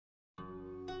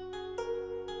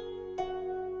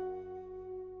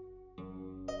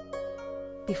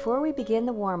Before we begin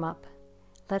the warm-up,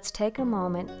 let's take a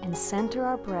moment and center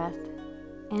our breath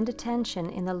and attention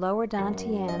in the lower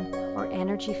dantian or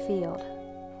energy field.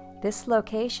 This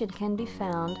location can be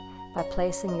found by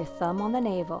placing your thumb on the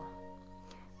navel.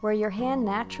 Where your hand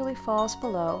naturally falls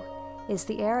below is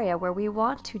the area where we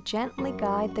want to gently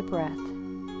guide the breath.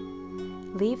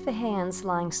 Leave the hands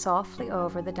lying softly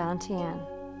over the dantian.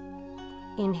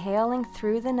 Inhaling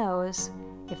through the nose,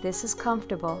 if this is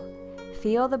comfortable,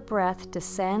 feel the breath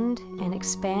descend and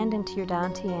expand into your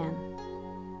dantian.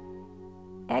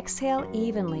 Exhale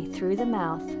evenly through the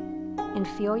mouth and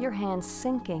feel your hands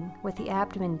sinking with the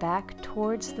abdomen back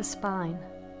towards the spine.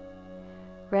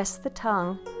 Rest the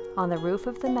tongue on the roof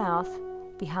of the mouth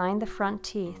behind the front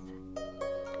teeth.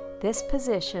 This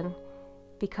position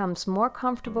becomes more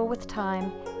comfortable with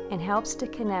time and helps to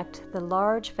connect the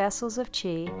large vessels of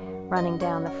qi running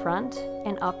down the front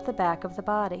and up the back of the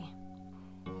body.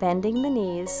 Bending the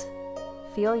knees,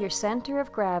 feel your center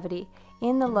of gravity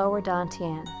in the lower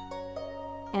dantian.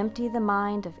 Empty the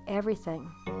mind of everything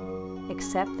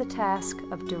except the task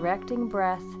of directing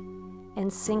breath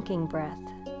and sinking breath,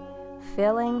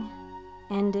 filling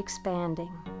and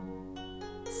expanding,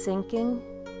 sinking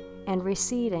and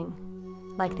receding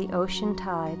like the ocean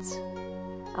tides.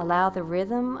 Allow the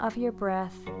rhythm of your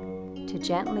breath to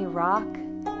gently rock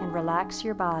and relax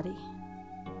your body.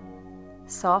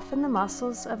 Soften the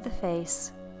muscles of the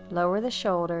face, lower the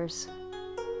shoulders,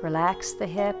 relax the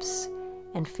hips,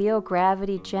 and feel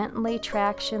gravity gently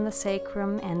traction the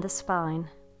sacrum and the spine.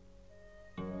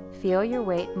 Feel your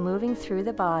weight moving through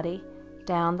the body,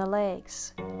 down the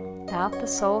legs, out the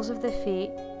soles of the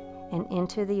feet, and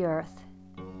into the earth.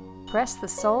 Press the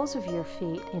soles of your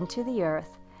feet into the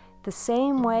earth the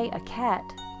same way a cat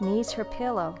kneads her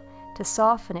pillow to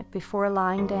soften it before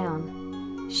lying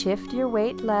down. Shift your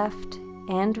weight left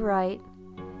and right,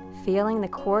 feeling the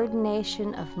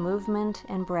coordination of movement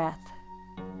and breath.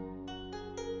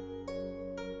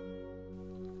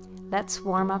 Let's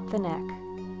warm up the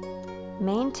neck.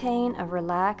 Maintain a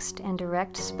relaxed and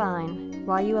direct spine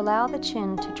while you allow the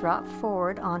chin to drop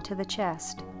forward onto the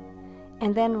chest,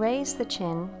 and then raise the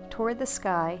chin toward the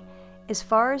sky as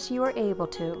far as you are able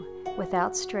to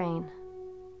without strain.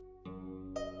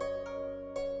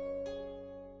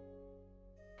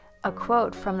 A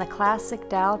quote from the classic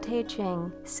Tao Te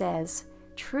Ching says,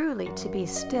 "Truly to be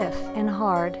stiff and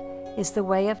hard is the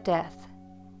way of death.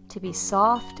 To be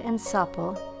soft and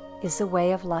supple is the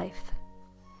way of life."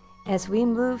 As we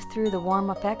move through the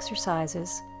warm-up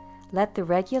exercises, let the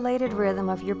regulated rhythm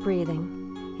of your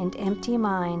breathing and empty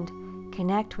mind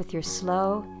connect with your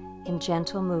slow and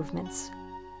gentle movements.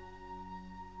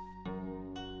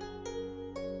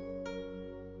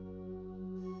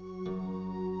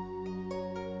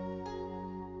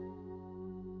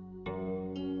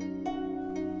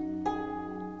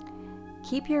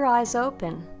 Keep your eyes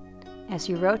open as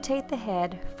you rotate the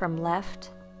head from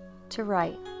left to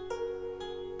right.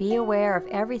 Be aware of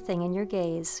everything in your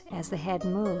gaze as the head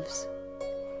moves.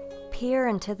 Peer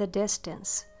into the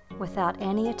distance without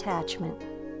any attachment.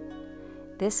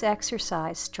 This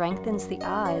exercise strengthens the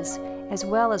eyes as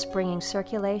well as bringing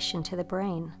circulation to the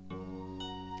brain.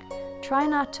 Try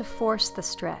not to force the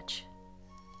stretch.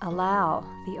 Allow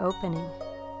the opening.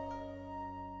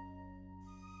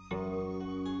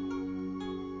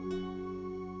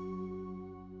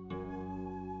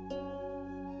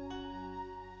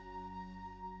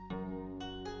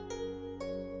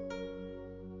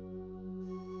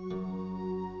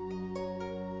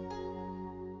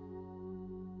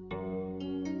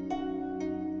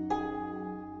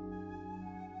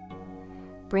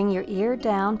 Bring your ear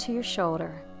down to your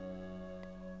shoulder.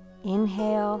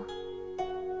 Inhale,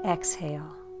 exhale.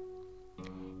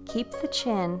 Keep the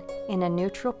chin in a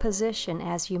neutral position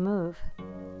as you move.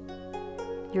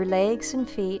 Your legs and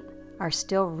feet are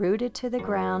still rooted to the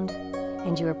ground,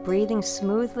 and you are breathing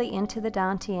smoothly into the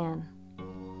dantian.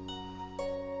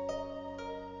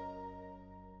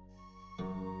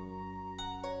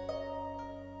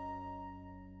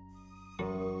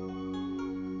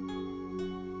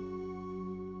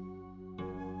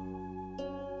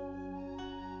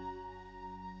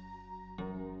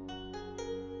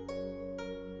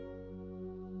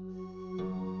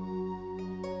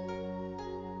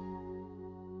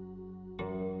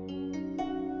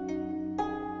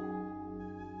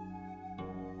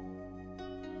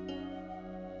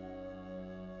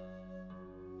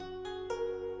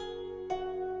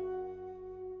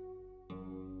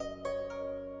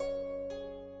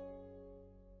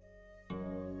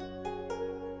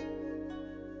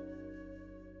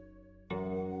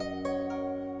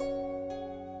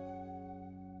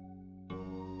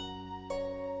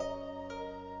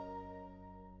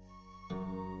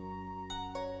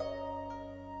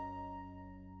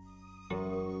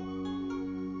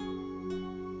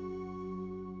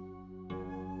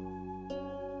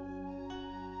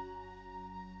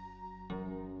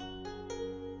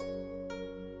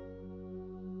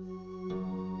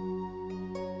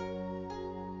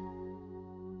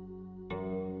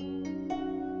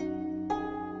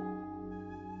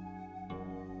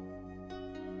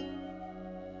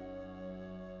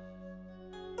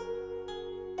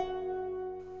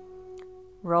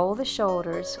 Roll the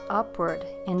shoulders upward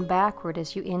and backward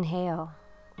as you inhale,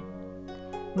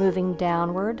 moving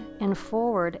downward and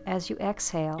forward as you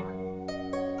exhale.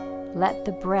 Let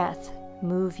the breath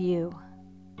move you.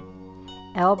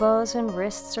 Elbows and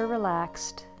wrists are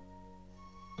relaxed.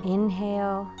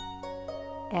 Inhale,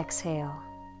 exhale.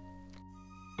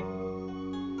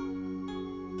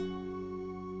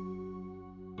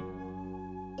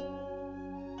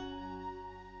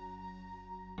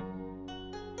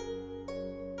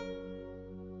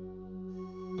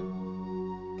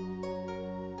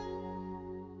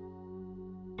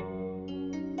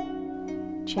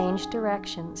 Change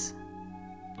directions.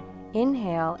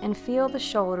 Inhale and feel the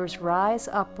shoulders rise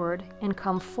upward and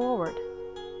come forward.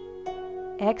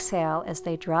 Exhale as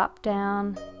they drop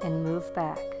down and move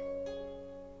back.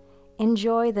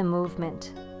 Enjoy the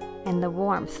movement and the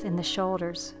warmth in the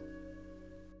shoulders.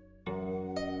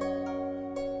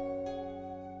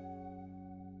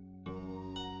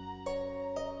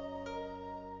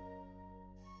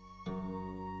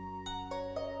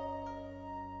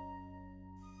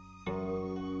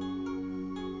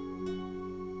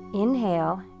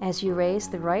 Inhale as you raise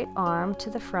the right arm to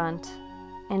the front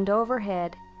and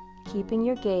overhead, keeping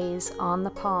your gaze on the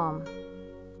palm.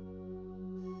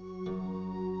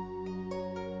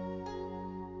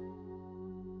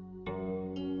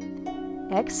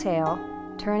 Exhale,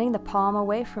 turning the palm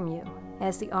away from you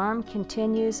as the arm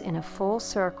continues in a full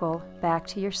circle back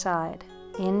to your side.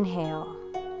 Inhale.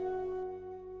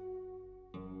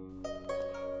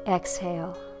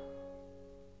 Exhale.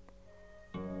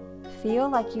 Feel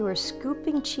like you are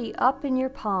scooping chi up in your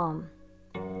palm.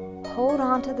 Hold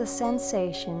on to the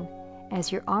sensation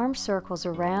as your arm circles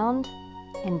around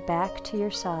and back to your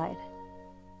side.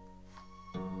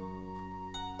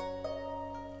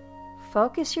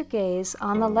 Focus your gaze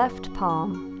on the left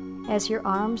palm as your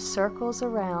arm circles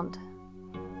around.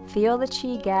 Feel the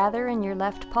chi gather in your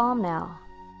left palm now.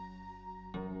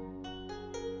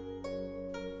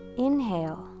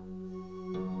 Inhale.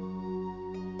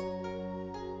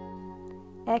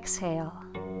 Exhale.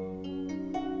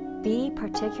 Be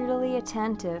particularly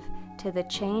attentive to the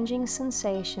changing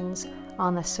sensations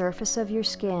on the surface of your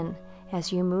skin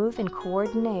as you move in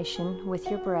coordination with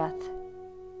your breath.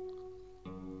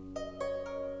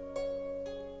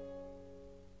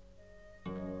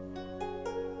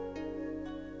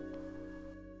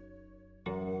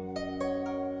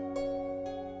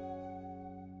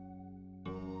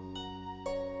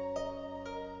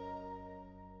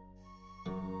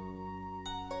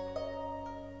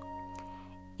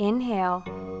 Inhale,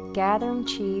 gathering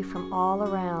chi from all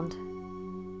around.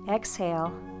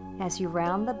 Exhale, as you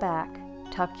round the back,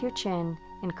 tuck your chin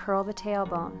and curl the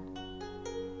tailbone.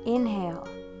 Inhale,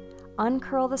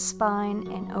 uncurl the spine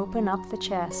and open up the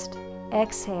chest.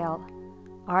 Exhale,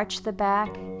 arch the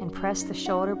back and press the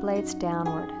shoulder blades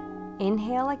downward.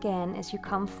 Inhale again as you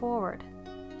come forward.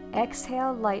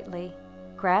 Exhale lightly,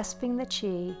 grasping the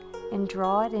chi, and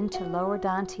draw it into lower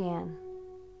dantian.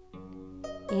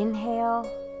 Inhale,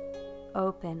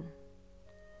 open.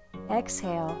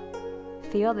 Exhale,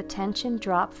 feel the tension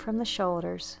drop from the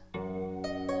shoulders.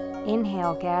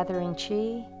 Inhale, gathering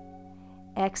chi.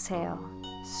 Exhale,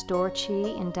 store chi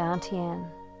in dantian.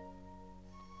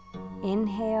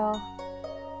 Inhale.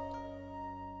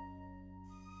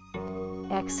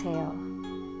 Exhale.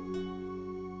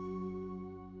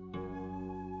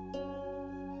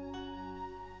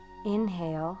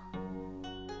 Inhale.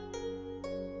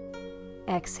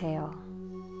 Exhale.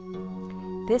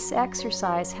 This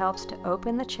exercise helps to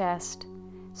open the chest,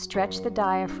 stretch the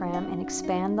diaphragm, and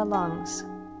expand the lungs.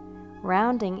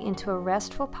 Rounding into a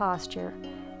restful posture,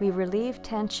 we relieve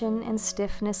tension and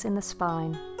stiffness in the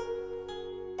spine.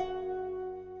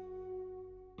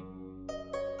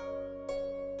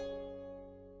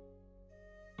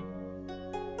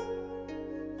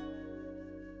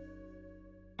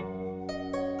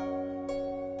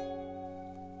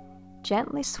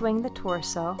 Gently swing the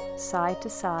torso side to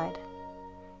side,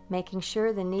 making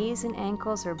sure the knees and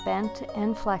ankles are bent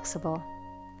and flexible.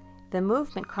 The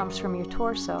movement comes from your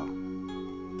torso.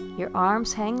 Your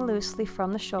arms hang loosely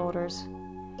from the shoulders.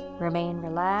 Remain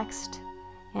relaxed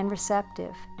and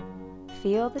receptive.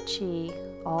 Feel the chi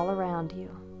all around you.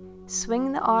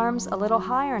 Swing the arms a little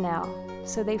higher now,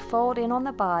 so they fold in on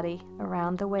the body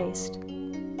around the waist.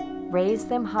 Raise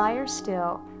them higher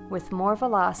still with more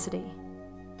velocity.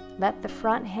 Let the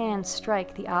front hand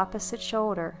strike the opposite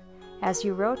shoulder as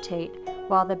you rotate,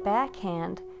 while the back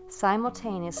hand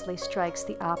simultaneously strikes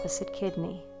the opposite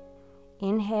kidney.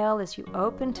 Inhale as you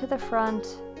open to the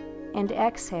front, and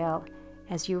exhale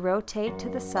as you rotate to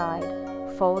the side,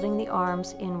 folding the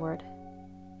arms inward.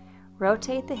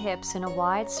 Rotate the hips in a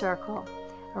wide circle,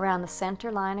 around the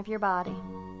center line of your body.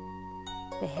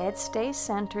 The head stays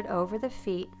centered over the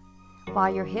feet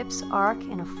while your hips arc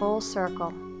in a full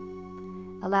circle.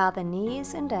 Allow the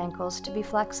knees and ankles to be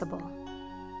flexible.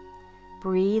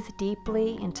 Breathe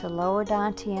deeply into lower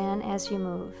dantian as you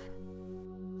move.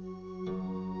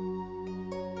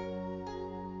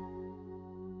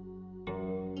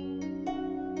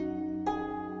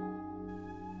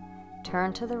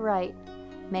 Turn to the right,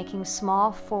 making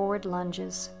small forward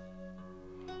lunges.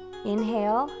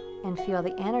 Inhale and feel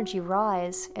the energy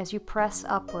rise as you press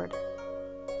upward.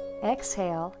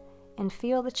 Exhale and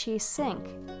feel the chi sink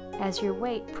as your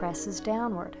weight presses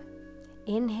downward.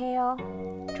 Inhale,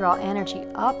 draw energy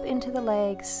up into the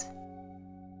legs.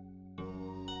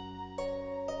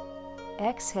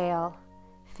 Exhale,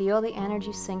 feel the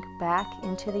energy sink back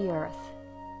into the earth.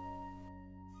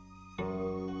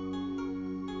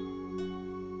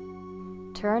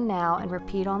 Turn now and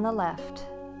repeat on the left.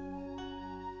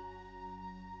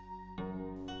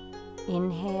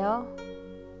 Inhale,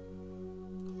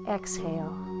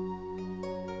 exhale.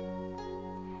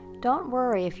 Don't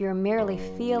worry if you're merely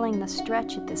feeling the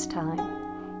stretch at this time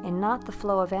and not the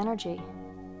flow of energy.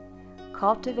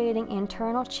 Cultivating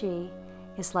internal chi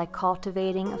is like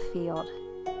cultivating a field.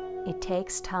 It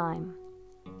takes time,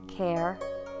 care,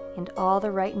 and all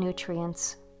the right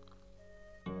nutrients.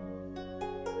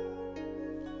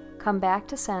 Come back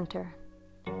to center.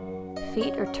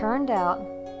 Feet are turned out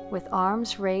with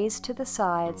arms raised to the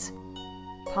sides,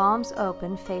 palms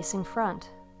open facing front.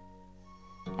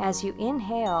 As you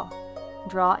inhale,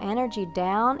 draw energy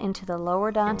down into the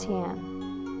lower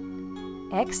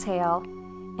dantian. Exhale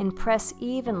and press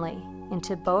evenly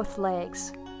into both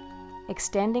legs,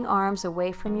 extending arms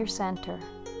away from your center.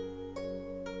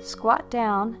 Squat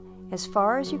down as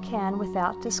far as you can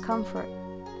without discomfort,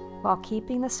 while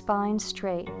keeping the spine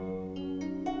straight.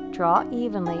 Draw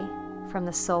evenly from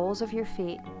the soles of your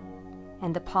feet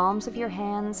and the palms of your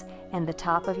hands and the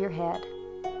top of your head.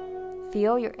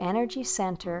 Feel your energy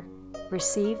center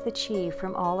receive the chi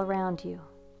from all around you.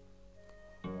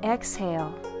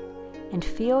 Exhale and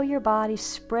feel your body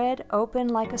spread open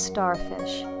like a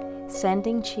starfish,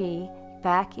 sending chi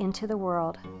back into the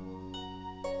world.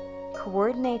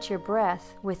 Coordinate your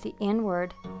breath with the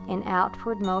inward and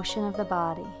outward motion of the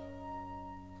body.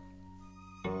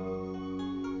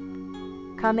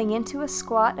 Coming into a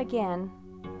squat again,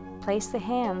 place the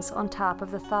hands on top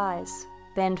of the thighs.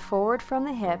 Bend forward from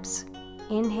the hips.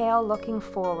 Inhale, looking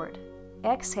forward.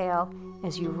 Exhale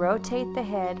as you rotate the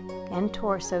head and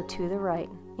torso to the right.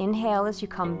 Inhale as you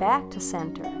come back to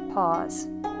center. Pause.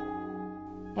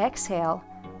 Exhale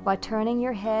by turning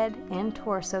your head and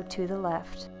torso to the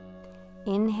left.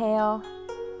 Inhale,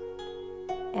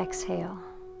 exhale.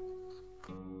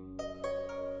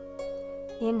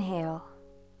 Inhale.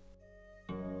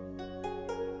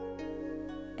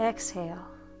 Exhale.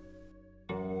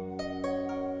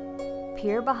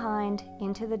 Peer behind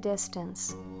into the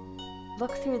distance.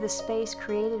 Look through the space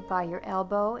created by your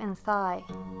elbow and thigh.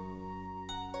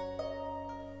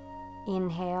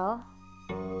 Inhale.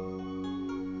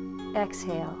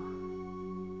 Exhale.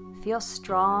 Feel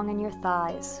strong in your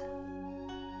thighs.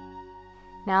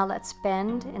 Now let's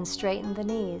bend and straighten the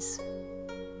knees.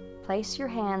 Place your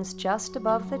hands just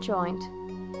above the joint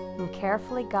and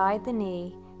carefully guide the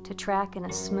knee to track in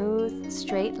a smooth,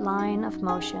 straight line of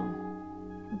motion.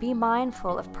 Be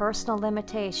mindful of personal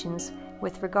limitations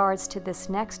with regards to this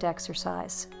next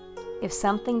exercise. If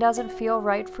something doesn't feel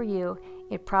right for you,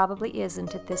 it probably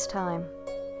isn't at this time.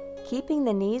 Keeping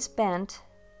the knees bent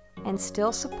and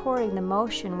still supporting the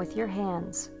motion with your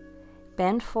hands,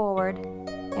 bend forward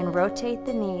and rotate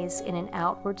the knees in an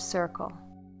outward circle.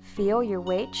 Feel your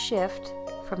weight shift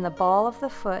from the ball of the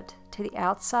foot to the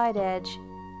outside edge,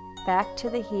 back to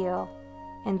the heel,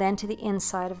 and then to the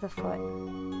inside of the foot.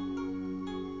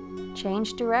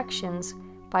 Change directions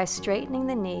by straightening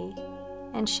the knee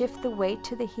and shift the weight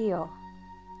to the heel.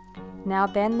 Now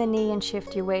bend the knee and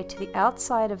shift your weight to the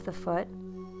outside of the foot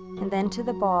and then to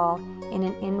the ball in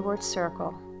an inward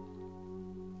circle.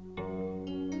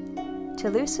 To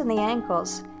loosen the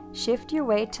ankles, shift your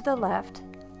weight to the left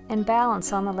and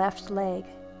balance on the left leg.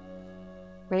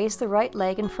 Raise the right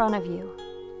leg in front of you.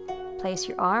 Place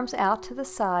your arms out to the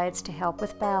sides to help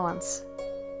with balance.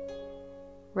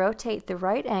 Rotate the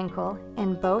right ankle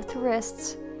and both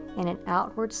wrists in an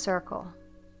outward circle.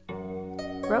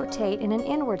 Rotate in an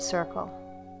inward circle.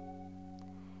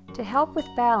 To help with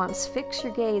balance, fix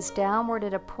your gaze downward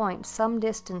at a point some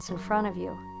distance in front of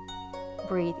you.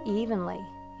 Breathe evenly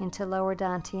into lower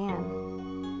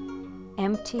dantian.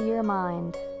 Empty your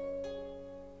mind.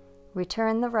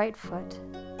 Return the right foot.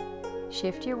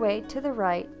 Shift your weight to the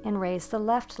right and raise the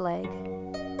left leg.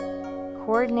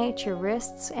 Coordinate your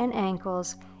wrists and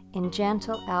ankles in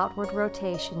gentle outward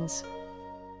rotations.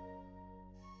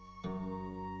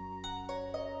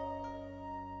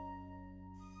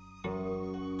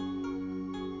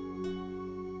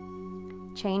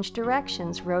 Change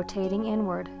directions, rotating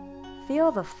inward.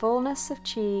 Feel the fullness of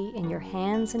qi in your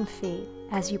hands and feet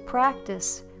as you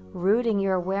practice rooting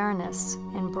your awareness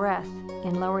and breath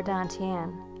in lower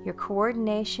dantian. Your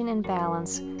coordination and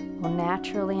balance will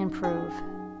naturally improve.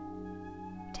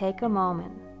 Take a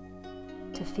moment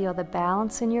to feel the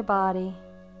balance in your body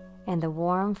and the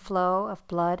warm flow of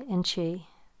blood and qi.